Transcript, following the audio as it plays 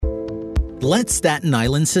Let Staten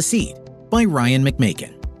Island Secede by Ryan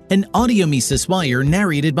McMaken, an audio Mises Wire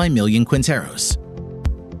narrated by Millian Quinteros.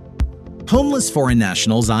 Homeless foreign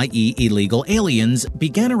nationals, i.e. illegal aliens,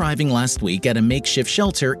 began arriving last week at a makeshift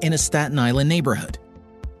shelter in a Staten Island neighborhood.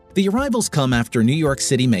 The arrivals come after New York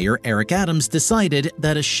City Mayor Eric Adams decided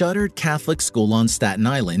that a shuttered Catholic school on Staten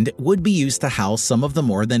Island would be used to house some of the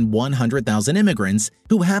more than 100,000 immigrants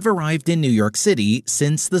who have arrived in New York City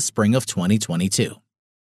since the spring of 2022.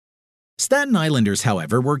 Staten Islanders,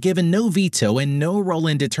 however, were given no veto and no role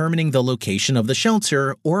in determining the location of the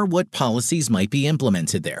shelter or what policies might be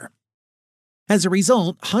implemented there. As a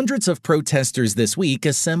result, hundreds of protesters this week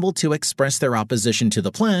assembled to express their opposition to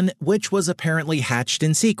the plan, which was apparently hatched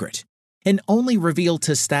in secret, and only revealed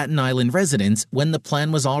to Staten Island residents when the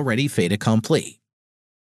plan was already fait accompli.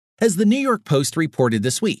 As the New York Post reported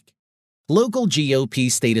this week, local GOP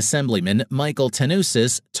state assemblyman Michael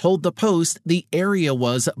Tenosis told the Post the area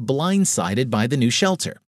was blindsided by the new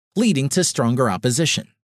shelter, leading to stronger opposition.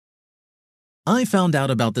 "I found out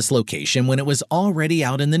about this location when it was already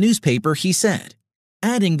out in the newspaper," he said,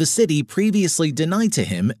 adding the city previously denied to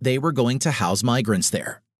him they were going to house migrants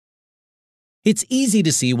there. It's easy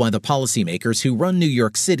to see why the policymakers who run New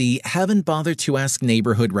York City haven't bothered to ask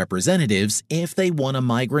neighborhood representatives if they want a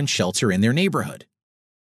migrant shelter in their neighborhood.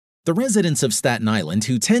 The residents of Staten Island,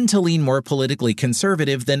 who tend to lean more politically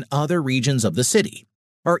conservative than other regions of the city,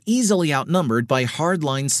 are easily outnumbered by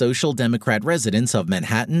hardline social democrat residents of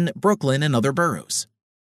Manhattan, Brooklyn, and other boroughs.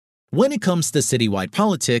 When it comes to citywide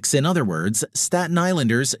politics, in other words, Staten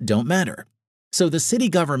Islanders don't matter. So the city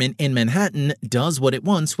government in Manhattan does what it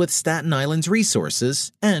wants with Staten Island's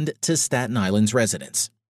resources and to Staten Island's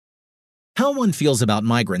residents. How one feels about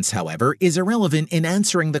migrants, however, is irrelevant in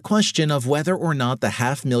answering the question of whether or not the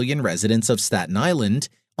 500,000 residents of Staten Island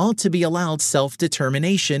ought to be allowed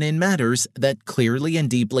self-determination in matters that clearly and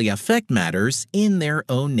deeply affect matters in their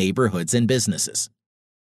own neighborhoods and businesses.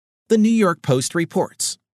 The New York Post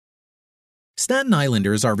reports, Staten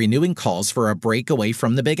Islanders are renewing calls for a break away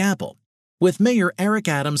from the Big Apple, with Mayor Eric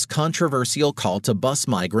Adams' controversial call to bus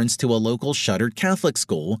migrants to a local shuttered Catholic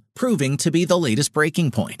school proving to be the latest breaking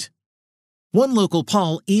point. One local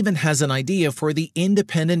poll even has an idea for the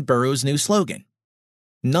independent borough's new slogan,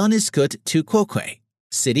 "Non iscut tu quoque,"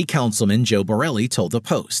 City Councilman Joe Borelli told the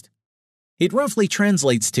Post. It roughly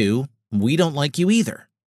translates to, "We don't like you either."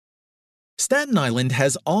 Staten Island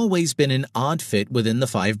has always been an odd fit within the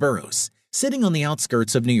five boroughs, sitting on the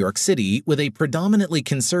outskirts of New York City with a predominantly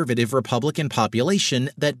conservative Republican population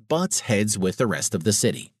that butts heads with the rest of the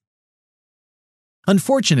city.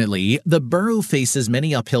 Unfortunately, the borough faces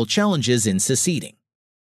many uphill challenges in seceding.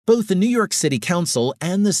 Both the New York City Council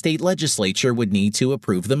and the state legislature would need to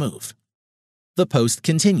approve the move. The Post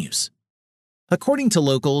continues, according to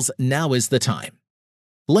locals, now is the time.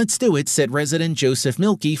 "Let's do it," said resident Joseph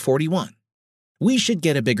Milkey, 41. "We should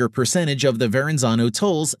get a bigger percentage of the Verrazano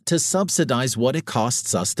tolls to subsidize what it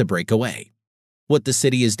costs us to break away. What the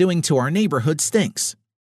city is doing to our neighborhood stinks."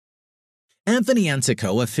 Anthony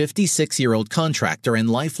Antico, a 56-year-old contractor and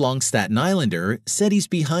lifelong Staten Islander, said he's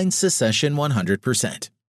behind secession 100%.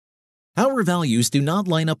 "Our values do not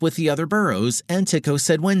line up with the other boroughs," Antico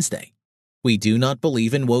said Wednesday. "We do not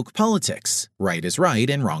believe in woke politics. Right is right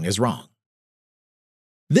and wrong is wrong."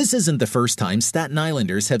 This isn't the first time Staten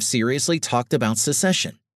Islanders have seriously talked about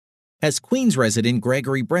secession. As Queens resident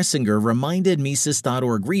Gregory Bressinger reminded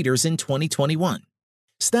Mises.org readers in 2021,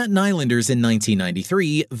 Staten Islanders in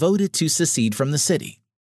 1993 voted to secede from the city.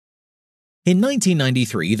 In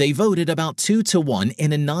 1993, they voted about 2-1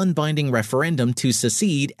 in a non-binding referendum to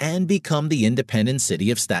secede and become the independent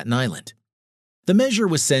city of Staten Island. The measure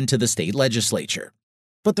was sent to the state legislature,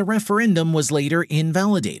 but the referendum was later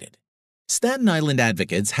invalidated. Staten Island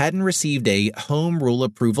advocates hadn't received a home rule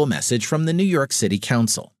approval message from the New York City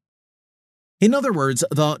Council. In other words,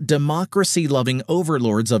 the democracy-loving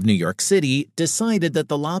overlords of New York City decided that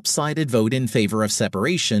the lopsided vote in favor of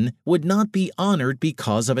separation would not be honored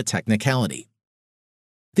because of a technicality.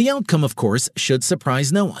 The outcome, of course, should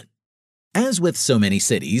surprise no one. As with so many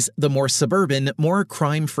cities, the more suburban, more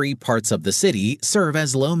crime-free parts of the city serve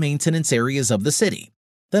as low-maintenance areas of the city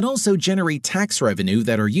that also generate tax revenue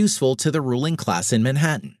that are useful to the ruling class in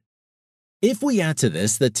Manhattan. If we add to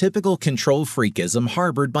this the typical control freakism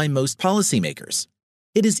harbored by most policymakers,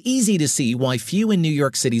 it is easy to see why few in New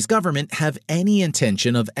York City's government have any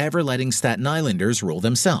intention of ever letting Staten Islanders rule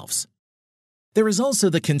themselves. There is also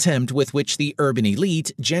the contempt with which the urban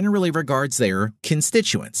elite generally regards their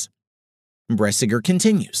constituents. Bressinger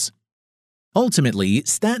continues, ultimately,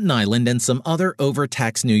 Staten Island and some other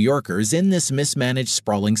overtaxed New Yorkers in this mismanaged,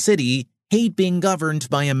 sprawling city hate being governed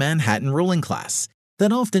by a Manhattan ruling class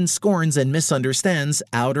that often scorns and misunderstands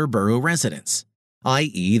outer borough residents,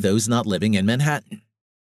 i.e., those not living in Manhattan.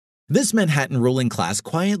 This Manhattan ruling class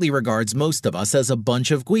quietly regards most of us as a bunch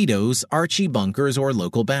of Guidos, Archie Bunkers, or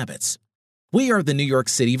local Babbitts. We are the New York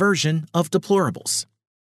City version of deplorables.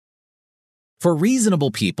 For reasonable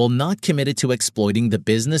people not committed to exploiting the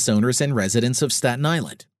business owners and residents of Staten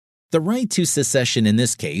Island, the right to secession in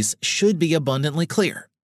this case should be abundantly clear.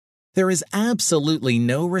 There is absolutely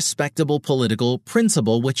no respectable political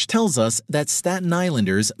principle which tells us that Staten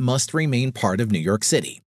Islanders must remain part of New York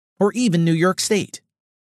City, or even New York State.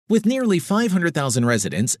 With nearly 500,000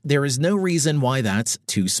 residents, there is no reason why that's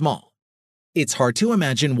too small. It's hard to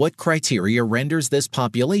imagine what criteria renders this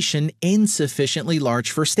population insufficiently large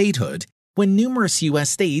for statehood when numerous U.S.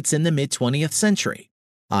 states in the mid-20th century,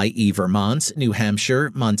 i.e. Vermont, New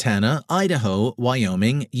Hampshire, Montana, Idaho,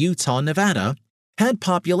 Wyoming, Utah, Nevada, had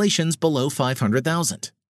populations below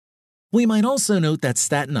 500,000. We might also note that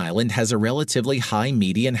Staten Island has a relatively high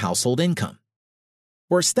median household income.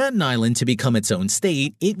 Were Staten Island to become its own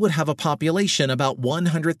state, it would have a population about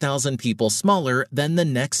 100,000 people smaller than the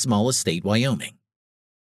next smallest state, Wyoming.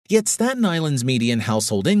 Yet Staten Island's median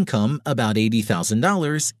household income, about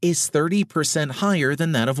 $80,000, is 30% higher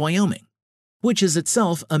than that of Wyoming, which is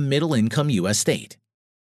itself a middle-income U.S. state.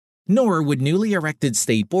 Nor would newly erected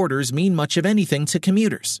state borders mean much of anything to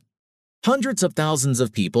commuters. Hundreds of thousands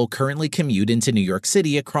of people currently commute into New York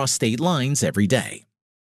City across state lines every day.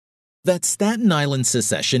 That Staten Island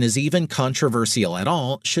secession is even controversial at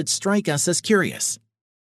all should strike us as curious.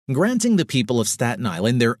 Granting the people of Staten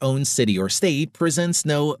Island their own city or state presents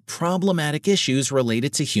no problematic issues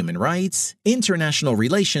related to human rights, international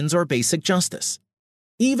relations, or basic justice.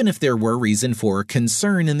 Even if there were reason for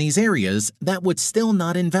concern in these areas, that would still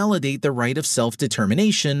not invalidate the right of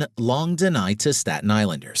self-determination long denied to Staten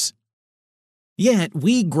Islanders. Yet,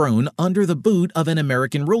 we groan under the boot of an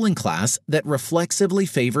American ruling class that reflexively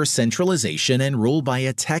favors centralization and rule by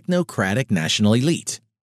a technocratic national elite.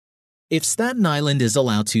 If Staten Island is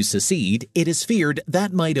allowed to secede, it is feared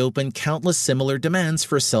that might open countless similar demands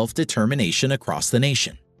for self-determination across the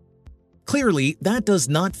nation. Clearly, that does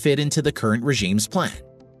not fit into the current regime's plan,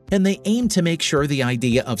 and they aim to make sure the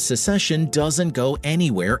idea of secession doesn't go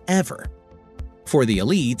anywhere ever. For the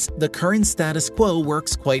elites, the current status quo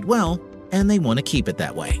works quite well, and they want to keep it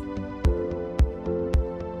that way.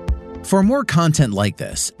 For more content like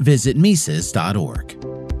this, visit Mises.org.